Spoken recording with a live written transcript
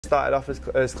Started off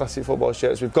as Classic Football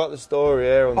Shirts. We've got the story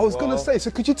here on the wall. I was going to say, so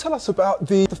could you tell us about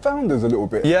the founders a little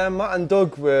bit? Yeah, Matt and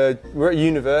Doug were at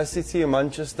university in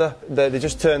Manchester. They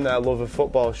just turned their love of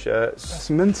football shirts That's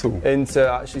mental. into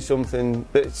actually something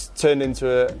that's turned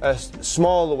into a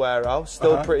smaller warehouse,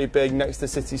 still pretty big, next to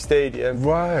City Stadium.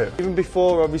 Right. Even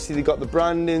before, obviously, they got the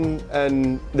branding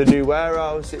and the new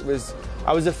warehouse.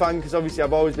 I was a fan because obviously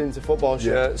I've always been into football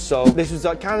shirts, so this was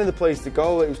like kind of the place to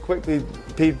go. It was quickly,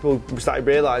 people started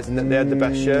realising that they had the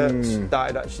best shirts,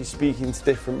 started actually speaking to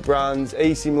different brands.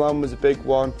 AC Milan was a big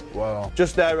one. Wow.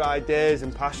 Just their ideas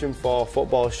and passion for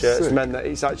football shirts meant that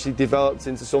it's actually developed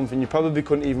into something you probably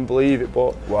couldn't even believe it,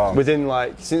 but within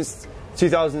like, since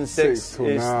 2006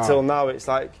 till now, it's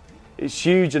like, it's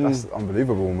huge and... That's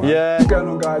unbelievable, man. Yeah. What's going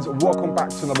on, guys? Welcome back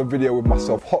to another video with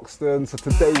myself, Hoxton. So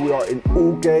today we are in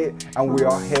Aldgate and we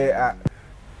are here at...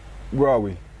 Where are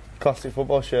we? Classic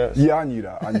Football Shirts. Yeah, I knew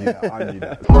that. I knew that. I knew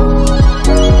that.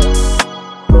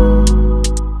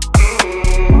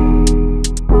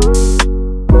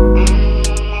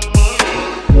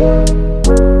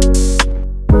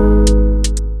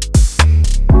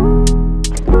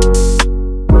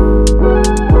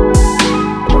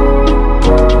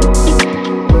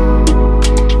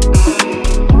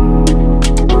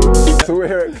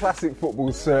 Classic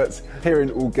Football Shirts here in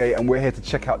Aldgate, and we're here to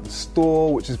check out the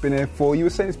store, which has been here for, you were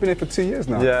saying it's been here for 2 years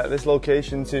now? Yeah, this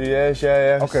location 2 years,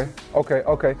 yeah. Okay.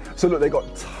 So look, they got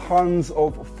tons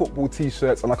of football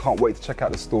t-shirts and I can't wait to check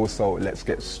out the store, so let's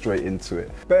get straight into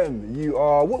it. Ben, you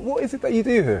are, what is it that you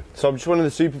do here? So I'm just one of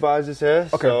the supervisors here,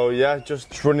 so yeah,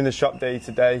 just running the shop day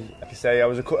to day. Like I say, I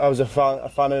was a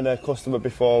fan and a customer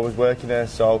before I was working here,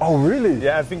 so... Oh really?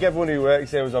 Yeah, I think everyone who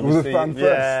works here was obviously... Was a fan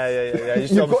first? Yeah.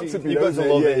 You've got to be, you've got to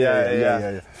love it, yeah.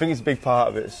 I think it's a big part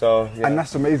of it, so yeah. And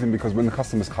that's amazing because when the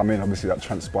customers come in, obviously that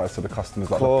transpires to the customers,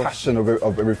 like the passion of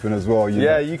everything as well. You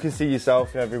know? You can see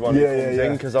yourself in everyone who comes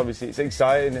in, because obviously it's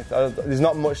exciting. There's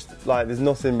not much, like, there's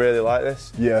nothing really like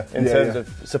this in terms of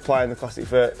supplying the classic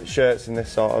shirts in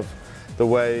this sort of the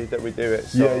way that we do it.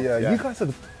 So, You guys are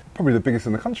probably the biggest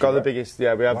in the country. Got the biggest, we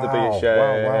have the biggest,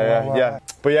 yeah.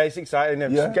 But yeah, it's exciting.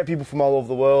 Just get people from all over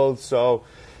the world, so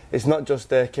it's not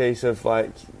just a case of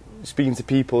like speaking to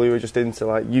people who are just into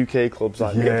like UK clubs,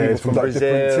 like you get people from Brazil,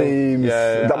 different teams.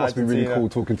 That must Argentina. be really cool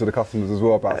talking to the customers as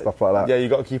well about stuff like that. Yeah, you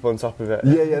got to keep on top of it.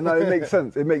 No, it makes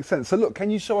sense. It makes sense. So look, can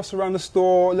you show us around the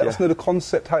store? Let us know the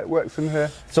concept, how it works in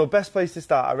here. So best place to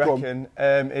start, I reckon,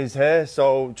 is here.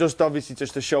 So just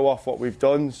to show off what we've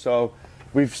done. So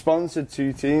we've sponsored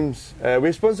 2 teams.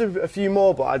 We've sponsored a few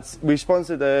more, but we've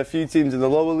sponsored a few teams in the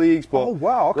lower leagues. But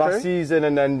last season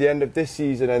and then the end of this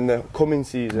season and the coming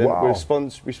season,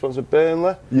 we sponsored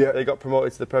Burnley. They got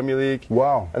promoted to the Premier League.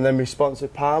 And then we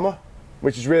sponsored Parma,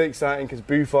 which is really exciting because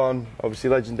Buffon, obviously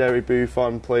legendary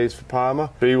Buffon, plays for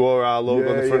Parma. He wore our logo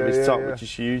on the front of his top, which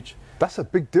is huge. That's a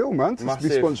big deal, man, to be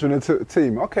sponsoring a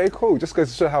team. Okay, cool. Just goes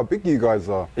to show how big you guys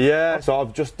are. Yeah, so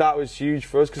that was huge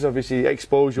for us because obviously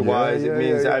exposure-wise, it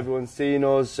means that everyone's seen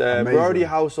us. We're already a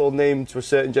household name to a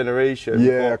certain generation.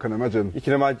 Yeah, I can imagine. You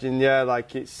can imagine,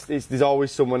 like there's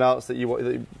always someone else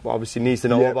that obviously needs to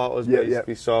know about us,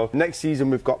 basically. So next season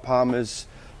we've got Parma's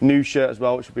new shirt as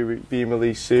well, which will be being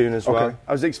released soon as well.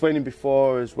 I was explaining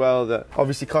before as well that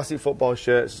obviously Classic Football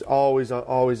Shirts always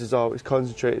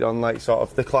concentrated on like sort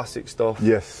of the classic stuff.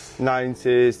 90s,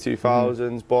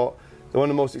 2000s, but one of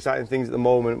the most exciting things at the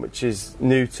moment, which is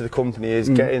new to the company, is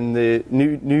getting the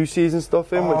new season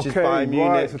stuff in, which is Bayern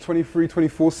Munich. It's a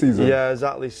 23-24 season. Yeah,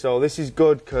 exactly. So this is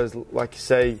good because, like I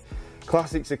say,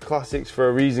 classics are classics for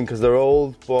a reason because they're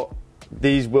old, but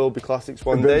these will be classics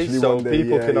one day, so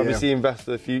people can obviously invest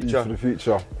for the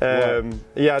future.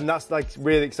 Yeah, and that's like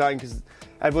really exciting because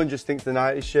everyone just thinks the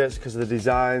 90s shirts because the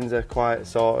designs are quite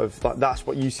sort of like that's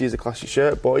what you see as a classic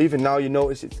shirt. But even now, you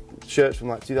notice it's shirts from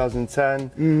like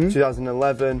 2010,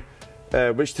 2011.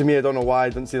 Which to me, I don't know why I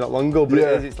didn't see that long ago, but it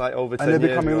is. It's like over 10 years. And they're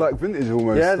becoming like vintage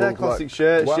almost. Yeah, they're classic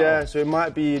shirts. Yeah, so it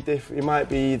might be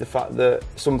the fact that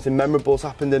something memorable's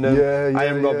happened in them.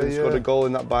 Ian Robin scored a goal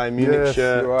in that Bayern Munich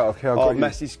shirt. Or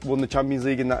Messi won the Champions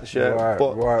League in that shirt.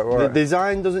 But the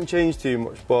design doesn't change too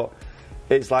much, but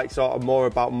it's like sort of more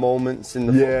about moments in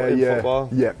the football.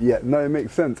 No, it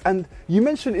makes sense. And you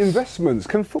mentioned investments.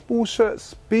 Can football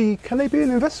shirts be an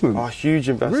investment? Oh, huge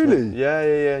investment. Really?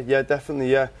 Yeah,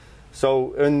 definitely, yeah.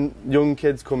 So when young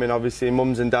kids come in, obviously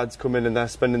mums and dads come in and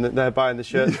they're buying the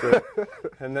shirts for it.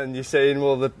 And then you're saying,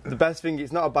 well, the best thing,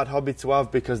 it's not a bad hobby to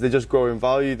have because they just grow in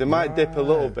value. They might dip a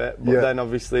little bit, but then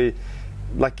obviously,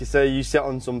 like you say, you sit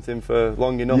on something for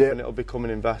long enough and it'll become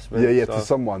an investment. To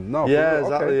someone. No,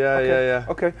 exactly.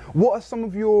 Okay. What are some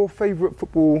of your favourite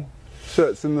football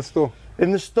shirts in the store?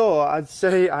 In the store, I'd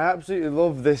say I absolutely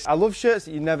love this. I love shirts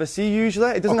that you never see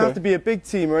usually. It doesn't have to be a big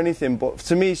team or anything, but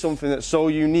to me, something that's so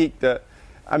unique that,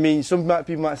 I mean,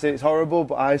 people might say it's horrible,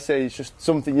 but I say it's just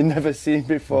something you've never seen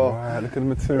before. Right, look at the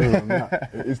material on that.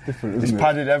 It is different, isn't it? It's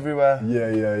padded everywhere.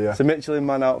 Yeah. It's a Michelin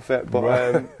Man outfit,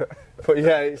 but but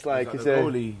yeah, it's like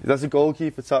that's a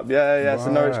goalkeeper top. Yeah, it's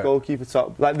a Norwich goalkeeper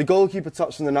top. Like the goalkeeper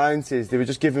tops from the 90s, they were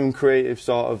just given creative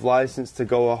sort of license to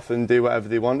go off and do whatever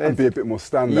they wanted. And be a bit more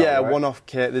standout. Yeah, right? one-off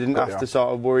kit. They didn't have to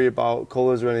sort of worry about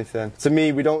colours or anything. To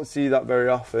me, we don't see that very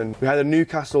often. We had a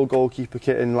Newcastle goalkeeper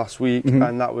kit in last week,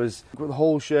 and that was the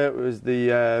whole shirt was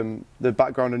the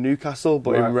background of Newcastle,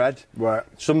 but in red. Right.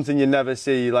 Something you never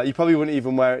see. Like you probably wouldn't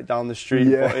even wear it down the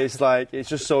street, but it's like it's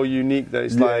just so unique that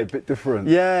it's like a bit different.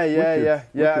 Yeah,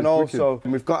 and also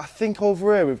we've got, I think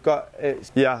over here we've got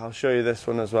I'll show you this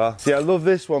one as well. See, I love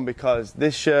this one because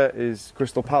this shirt is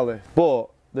Crystal Palace, but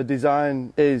the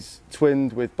design is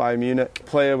twinned with Bayern Munich.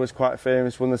 Player was quite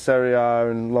famous, won the Serie A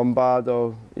and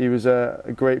Lombardo. He was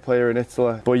a great player in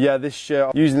Italy. But yeah, this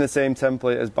shirt, using the same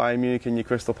template as Bayern Munich in your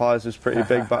Crystal Palace, was pretty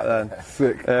big back then.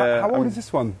 Sick. How old is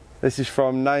this one? This is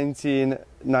from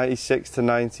 1996 to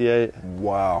 98.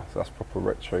 Wow, so that's proper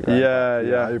retro.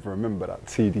 Yeah. I even remember that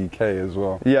TDK as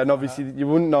well. Yeah, and obviously you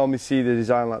wouldn't normally see the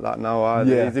design like that now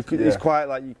either. It's quite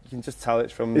like, you can just tell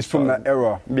it's from... It's from that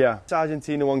era. Yeah. This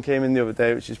Argentina one came in the other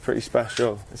day, which is pretty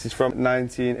special. This is from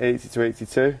 1980 to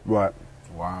 82. Right.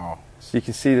 Wow. So you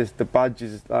can see this, the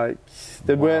badges, like,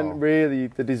 they weren't really,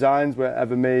 the designs weren't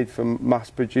ever made from mass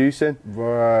producing.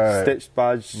 Right. Stitched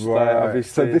badge, right. Like,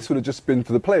 obviously. So this would have just been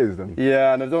for the players then?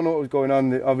 Yeah, and I don't know what was going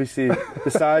on. Obviously,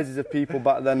 the sizes of people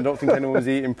back then, I don't think anyone was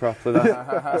eating properly.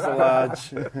 That's a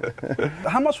large.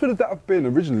 How much would that have been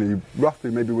originally, roughly,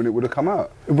 maybe when it would have come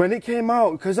out? When it came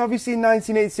out, because obviously in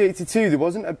 1980-82, there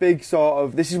wasn't a big sort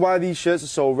of, this is why these shirts are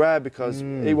so rare, because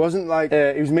it wasn't like,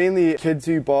 it was mainly kids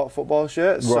who bought football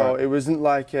shirts, so it wasn't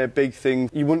like a big thing.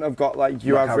 You wouldn't have got like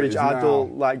your average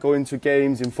adult like going to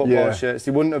games in football shirts.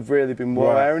 They wouldn't have really been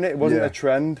wearing it. It wasn't a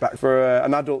trend. For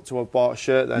an adult to have bought a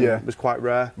shirt then it was quite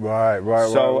rare. Right.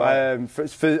 So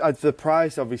for the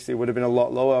price obviously would have been a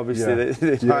lot lower. Obviously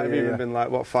it might have even been like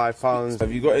what, £5.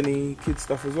 Have you got any kids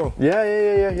stuff as well?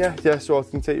 Yeah. So I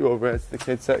can take you over to the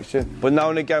kids section. But now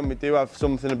and again we do have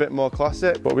something a bit more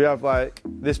classic. But we have like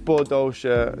this Bordeaux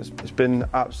shirt. It's been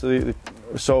absolutely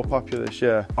so popular this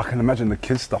year. I can imagine the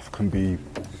kids stuff can be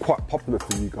quite popular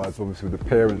for you guys, obviously with the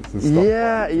parents and stuff.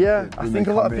 Yeah. I think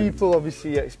a lot of people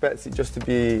obviously expect it just to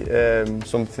be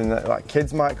something that like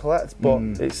kids might collect, but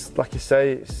it's like you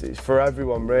say, it's for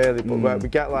everyone really. But we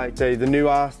get like say the new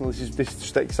Arsenal. This is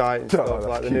just exciting stuff,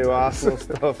 like the new Arsenal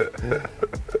stuff.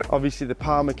 Obviously the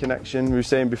Palmer connection we were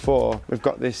saying before. We've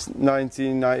got this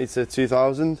 1990 to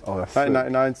 2000. Oh, that's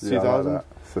 1999 to 2000. Like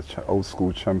it's an old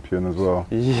school champion as well.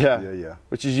 Yeah.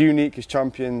 Which is unique because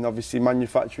champion, obviously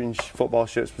manufacturing football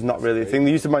shirts was not really a thing.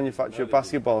 They used to manufacture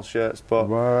basketball shirts, but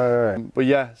but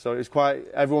yeah. So it's quite.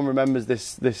 Everyone remembers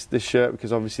this shirt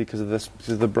because obviously because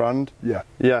of the brand.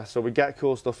 Yeah. So we get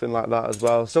cool stuff in like that as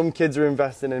well. Some kids are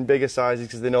investing in bigger sizes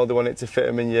because they know they want it to fit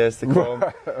them in years to come.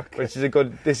 Which is a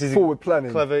good. This is forward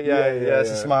planning. Clever. Yeah.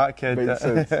 It's a smart kid.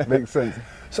 Makes sense.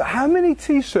 So how many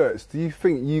T-shirts do you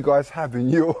think you guys have in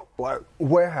your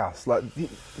warehouse? Like, it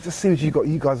just seems you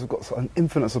guys have got an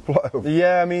infinite supply of.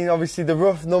 Yeah, I mean, obviously the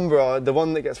rough number, the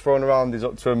one that gets thrown around is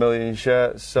up to 1 million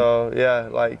shirts. So yeah,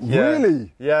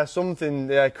 really, something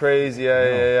crazy.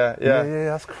 Yeah,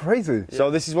 that's crazy. So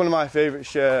this is one of my favourite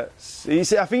shirts. You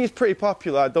see, I think it's pretty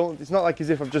popular. It's not like as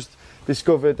if I've just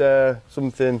discovered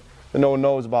something that no one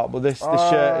knows about, but this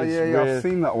shirt is really, I've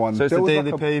seen that one. So it's the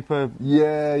Daily Paper.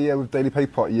 Yeah, with Daily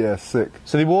Paper. Sick.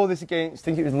 So they wore this against, I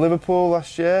think it was Liverpool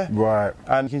last year. Right.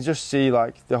 And you can just see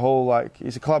like the whole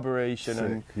it's a collaboration.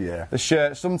 Sick, and the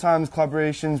shirt. Sometimes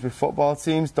collaborations with football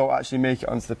teams don't actually make it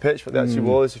onto the pitch, but they actually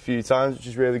wore this a few times, which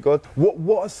is really good.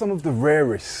 What are some of the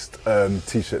rarest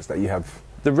T-shirts that you have?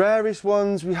 The rarest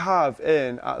ones we have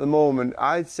in at the moment,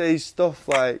 I'd say stuff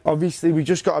like, obviously we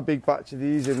just got a big batch of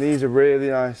these and these are really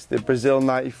nice, the Brazil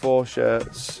 94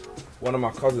 shirts. One of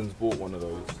my cousins bought one of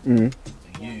those,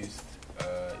 used, it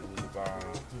was about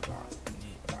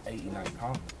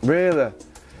 £89. Really? Yeah.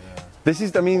 This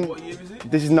is, I mean, what year is it?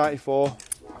 This is 94.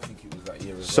 I think it was that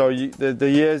year as So the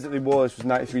years that they wore this was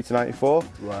 93 to 94.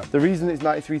 Right. The reason it's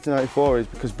 93 to 94 is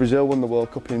because Brazil won the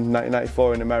World Cup in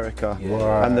 1994 in America.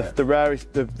 Right. And the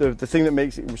rarest, the thing that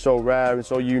makes it so rare and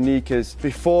so unique is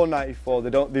before 94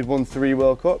 they've won 3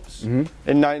 World Cups. In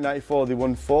 1994 they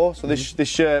won 4. So this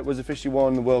shirt was officially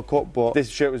won the World Cup, but this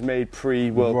shirt was made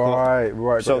pre-World Cup.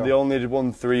 Right. So they only had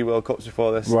won 3 World Cups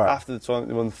before this. Right. After the tournament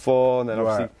they won 4, and then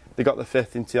obviously they got the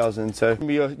 5th in 2002.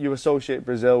 You associate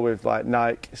Brazil with like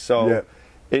Nike, so. Yeah.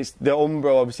 It's the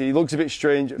Umbro, obviously. It looks a bit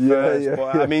strange at first,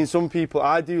 but I mean, some people,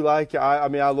 I do like it. I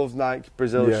mean, I love Nike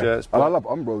Brazil shirts. But and I love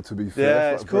Umbro, to be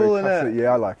fair. Yeah, it's cool, isn't it?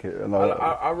 Yeah, I like it.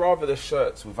 I rather the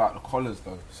shirts without the collars,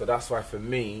 though. So that's why, for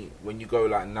me, when you go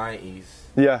like 90s,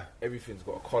 everything's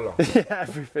got a collar. Yeah,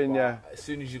 everything, but as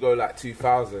soon as you go like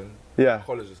 2000, the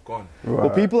collar's just gone. Right. Well,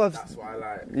 people have. That's what I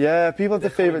like. Yeah, people have the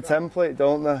favourite template,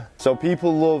 don't they? So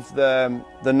people love the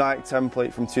Nike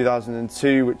template from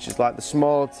 2002, which is like the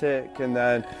small tick and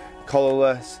then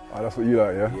collarless. Oh, that's what you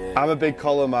like, yeah? I'm a big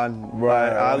collar man.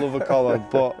 Right, I love a collar,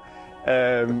 but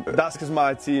that's because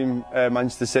my team,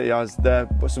 Manchester City, has some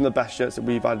of the best shirts that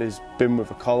we've had has been with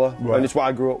a collar, and it's what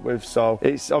I grew up with. So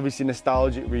it's obviously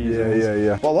nostalgic reasons.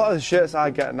 Yeah. But a lot of the shirts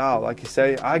I get now, like you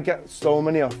say, I get so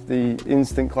many off the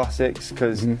instant classics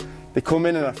because. They come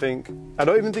in and I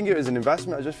don't even think it was an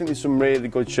investment, I just think there's some really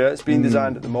good shirts being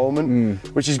designed at the moment,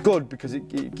 which is good because it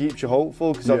keeps you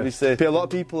hopeful, because obviously a lot of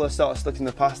people are sort of stuck in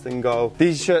the past and go,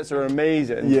 these shirts are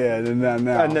amazing. Yeah, and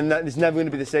then it's never going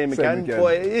to be the same again.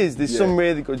 But it is, there's some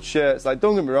really good shirts, like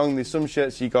don't get me wrong, there's some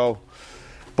shirts you go,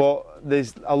 but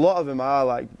there's a lot of them are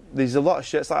like, there's a lot of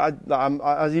shirts,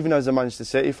 even as a Manchester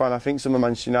City fan, I think some of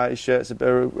Manchester United shirts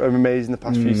are amazing the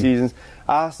past few seasons.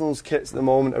 Arsenal's kits at the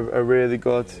moment are really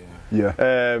good. Yeah.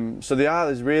 So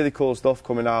there's really cool stuff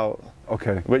coming out.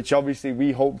 Okay. Which obviously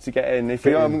we hope to get in. If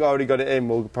we haven't already got it in,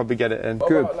 we'll probably get it in. What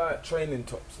about like training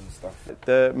tops and stuff?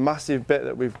 The massive bit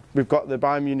that we've got the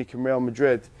Bayern Munich and Real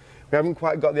Madrid. We haven't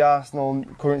quite got the Arsenal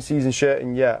current season shirt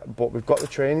in yet, but we've got the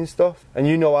training stuff. And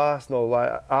you know Arsenal,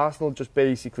 like Arsenal just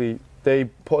basically, they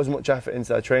put as much effort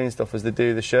into their training stuff as they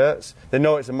do the shirts. They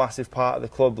know it's a massive part of the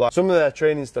club. Like some of their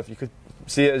training stuff, you could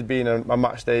see it as being a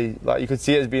match day, like you could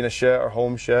see it as being a shirt or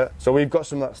home shirt. So we've got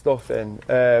some of that stuff in.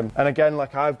 And again,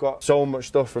 like I've got so much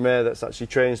stuff from here that's actually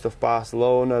training stuff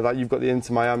Barcelona, like you've got the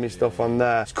Inter Miami stuff on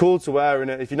there. It's cool to wear in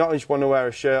it. If you not just want to wear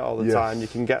a shirt all the time, you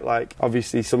can get like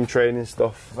obviously some training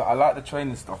stuff. But I like the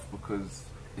training stuff because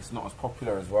it's not as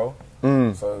popular as well.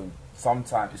 So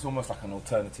sometimes it's almost like an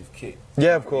alternative kit.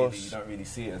 Yeah, of course. You don't really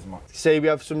see it as much. Say we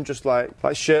have some just like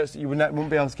shirts that you wouldn't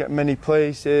be able to get many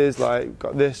places. Like we've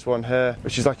got this one here,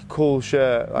 which is like a cool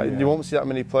shirt. Like you won't see that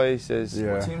many places.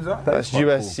 Yeah. What team's that? That's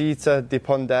US Cita de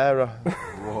Pondera.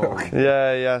 Whoa.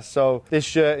 Yeah. So this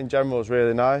shirt in general is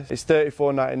really nice. It's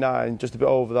 $34.99, just a bit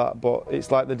over that, but it's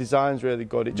like the design's really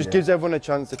good. It just gives everyone a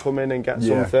chance to come in and get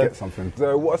something.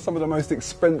 So what are some of the most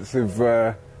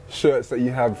expensive shirts that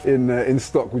you have in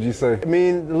stock, would you say? I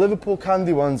mean, the Liverpool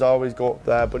candy ones always go up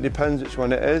there, but it depends which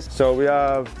one it is. So we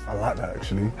have... I like that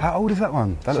actually. How old is that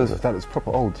one? That looks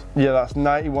proper old. Yeah, that's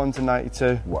 91 to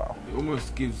 92. Wow. It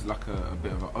almost gives like a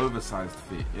bit of an oversized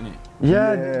fit, innit?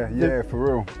 Yeah, for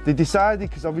real. They decided,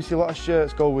 because obviously a lot of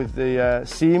shirts go with the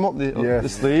seam up the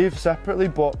sleeve separately,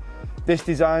 but this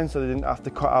design, so they didn't have to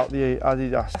cut out the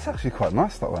Adidas. That's actually quite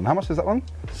nice, that one. How much is that one?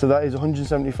 So that is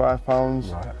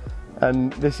 £175. Right.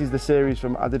 And this is the series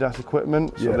from Adidas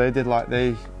Equipment. So they did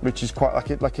which is quite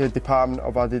like a department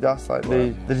of Adidas. Like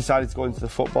they decided to go into the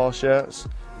football shirts.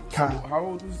 So how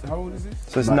old is this?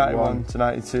 So it's 91 to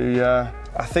 92. Yeah.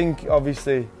 I think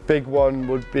obviously big one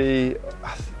would be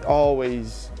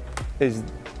always is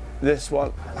this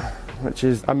one, which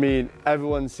is, I mean,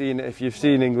 everyone's seen it. If you've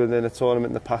seen England in a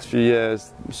tournament in the past few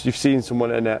years, you've seen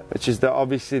someone in it. Which is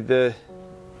obviously the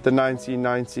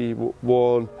 1990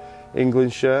 worn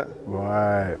England shirt,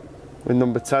 right, with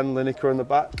number 10 Lineker on the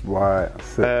back. Right.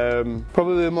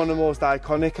 Probably one of the most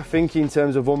iconic, I think, in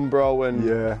terms of Umbro,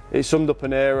 and it summed up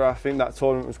an era. I think that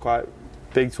tournament was quite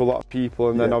big to a lot of people,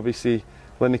 and then obviously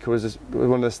Lineker was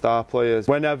one of the star players.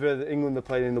 Whenever England are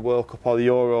playing in the World Cup or the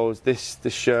Euros, this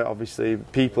shirt, obviously,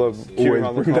 people are queuing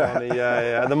around the corner.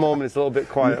 Yeah. At the moment, it's a little bit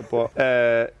quiet, but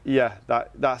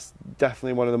that's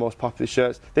definitely one of the most popular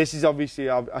shirts. This is obviously,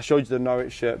 I showed you the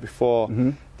Norwich shirt before.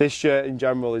 This shirt in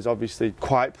general is obviously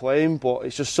quite plain, but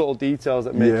it's just subtle details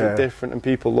that make it different, and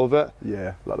people love it.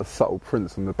 Yeah, like the subtle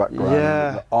prints on the background,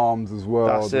 the arms as well,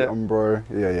 that's the it. Umbro.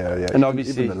 Yeah. And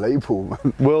obviously, even the label.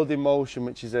 World in Motion,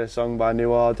 which is a song by New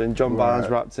Order, and John Barnes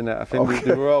rapped in it. I think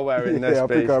they were all wearing this. I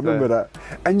think I remember that.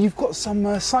 And you've got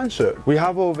some signed shirt. We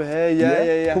have over here.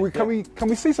 Yeah. Can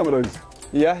we see some of those?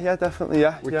 Yeah, definitely.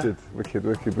 Yeah. Wicked.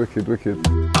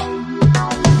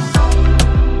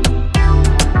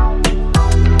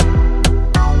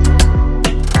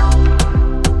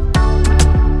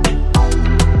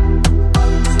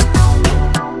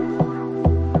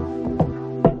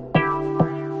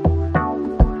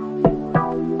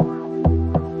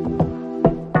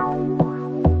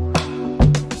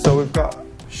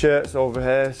 shirts over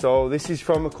here. So this is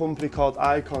from a company called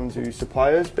Icons, who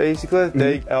supply us basically.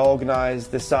 They organise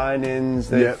the signings,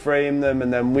 they frame them,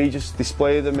 and then we just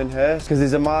display them in here because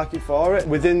there's a market for it.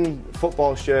 Within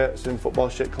football shirts and football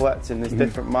shirt collecting, there's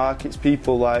different markets.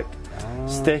 People like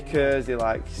stickers, they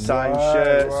like signed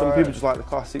shirts. Some people just like the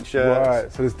classic shirts.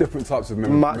 Right, so there's different types of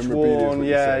match worn,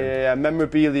 yeah.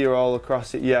 Memorabilia all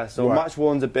across it, yeah. So match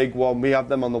worn's a big one. We have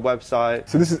them on the website.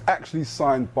 So this is actually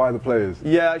signed by the players?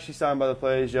 Yeah, actually signed by the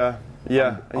players, yeah.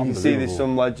 Yeah, and you can see there's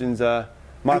some legends there.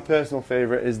 My personal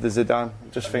favourite is the Zidane.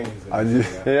 Just think.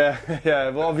 Yeah.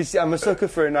 Well, obviously, I'm a sucker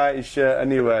for a 90s shirt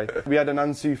anyway. We had an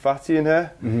Ansu Fati in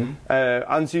here.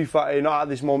 Ansu Fati, not at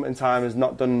this moment in time, has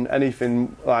not done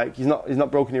anything like he's not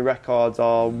broken any records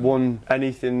or won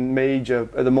anything major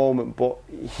at the moment. But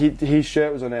his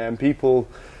shirt was on here, and people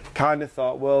kind of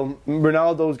thought, well,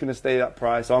 Ronaldo's going to stay that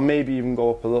price, or maybe even go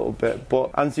up a little bit.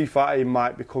 But Ansu Fati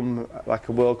might become like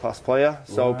a world-class player,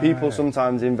 so people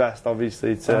sometimes invest,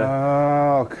 obviously, to.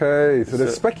 Okay. So they're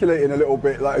speculating a little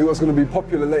bit, like who's going to be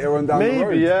popular later on down the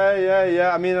road. Maybe,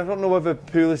 yeah. I mean, I don't know whether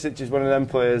Pulisic is one of them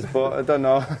players, but I don't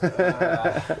know.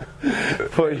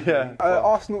 But yeah.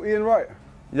 Arsenal, Ian Wright.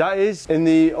 That is in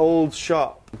the old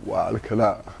shop. Wow, look at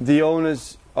that. The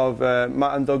owners of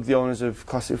Matt and Doug, the owners of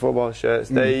Classic Football Shirts,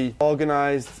 they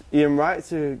organised Ian Wright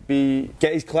to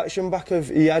get his collection back of.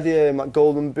 He had like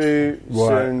golden boots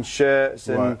and shirts,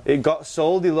 and it got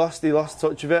sold. He lost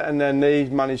touch of it, and then they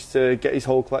managed to get his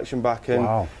whole collection back.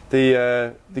 And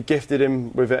they gifted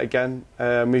him with it again.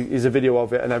 There's a video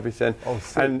of it and everything.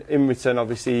 And in return,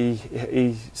 obviously,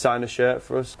 he signed a shirt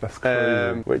for us. That's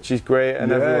crazy. Which is great.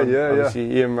 And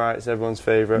obviously, Ian Wright's everyone's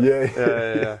favourite.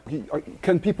 Yeah.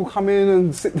 Can people come in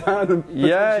and sit down and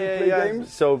play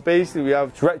games? So basically, we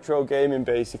have retro gaming.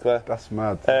 Basically, that's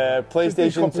mad.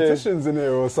 PlayStation 2 competitions in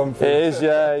here or something. It is,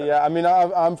 yeah. I mean,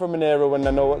 I'm from an era when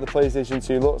I know what the PlayStation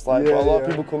 2 looks like, but a lot of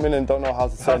people come in and don't know how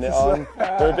to turn it on.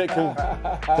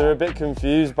 They're a bit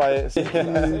confused by it.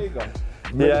 Sega,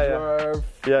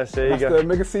 Sega.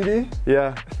 Mega CD.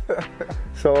 Yeah.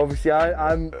 So obviously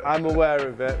I'm aware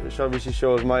of it, which obviously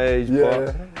shows my age.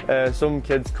 But some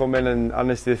kids come in and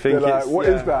honestly think they're like, what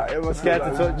is that? It scared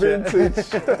to touch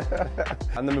it.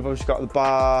 And then we've obviously got the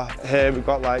bar here. We've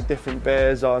got like different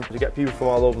beers on to get people from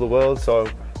all over the world. So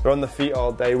we're on the feet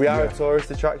all day. We are a tourist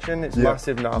attraction. It's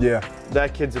massive now. Their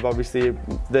kids have obviously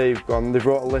they've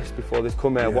wrote a list before they've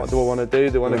come here. What do I want to do?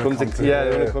 They want to come to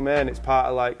they want to come here, and it's part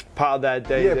of their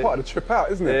day. Yeah, part of the trip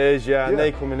out, isn't it? It is, and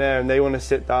they come in here and they want to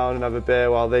sit down and have a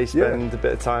beer while they spend a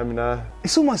bit of time in there.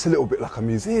 It's almost a little bit like a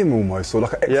museum, almost, or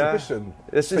like an exhibition.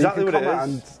 It's so exactly you can come out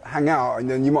and hang out, and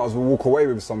then you might as well walk away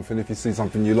with something if you see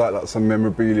something you like some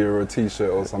memorabilia or a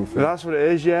T-shirt or something. That's what it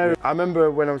is, yeah. I remember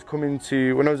when I was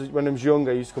when I was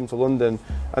younger, I used to come to London,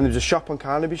 and there was a shop on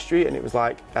Carnaby Street, and it was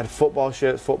like had football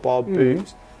shirts, football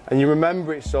boots. And you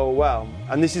remember it so well,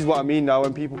 and this is what I mean now.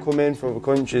 When people come in from other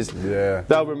countries,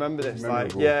 they'll remember this. Like,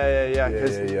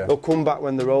 because they'll come back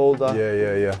when they're older.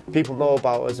 People know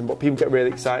about us, but people get really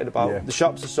excited about. The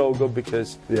shops are so good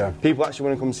because people actually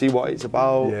want to come see what it's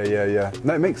about.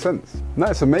 No, it makes sense. No,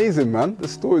 it's amazing, man. The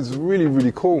store is really,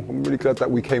 really cool. I'm really glad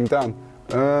that we came down.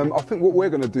 I think what we're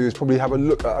going to do is probably have a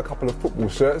look at a couple of football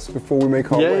shirts before we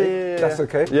make our way. That's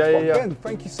okay. Ben,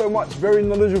 thank you so much. Very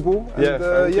knowledgeable.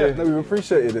 And, we've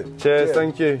appreciated it. Cheers,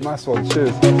 thank you. Nice one.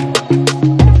 Cheers.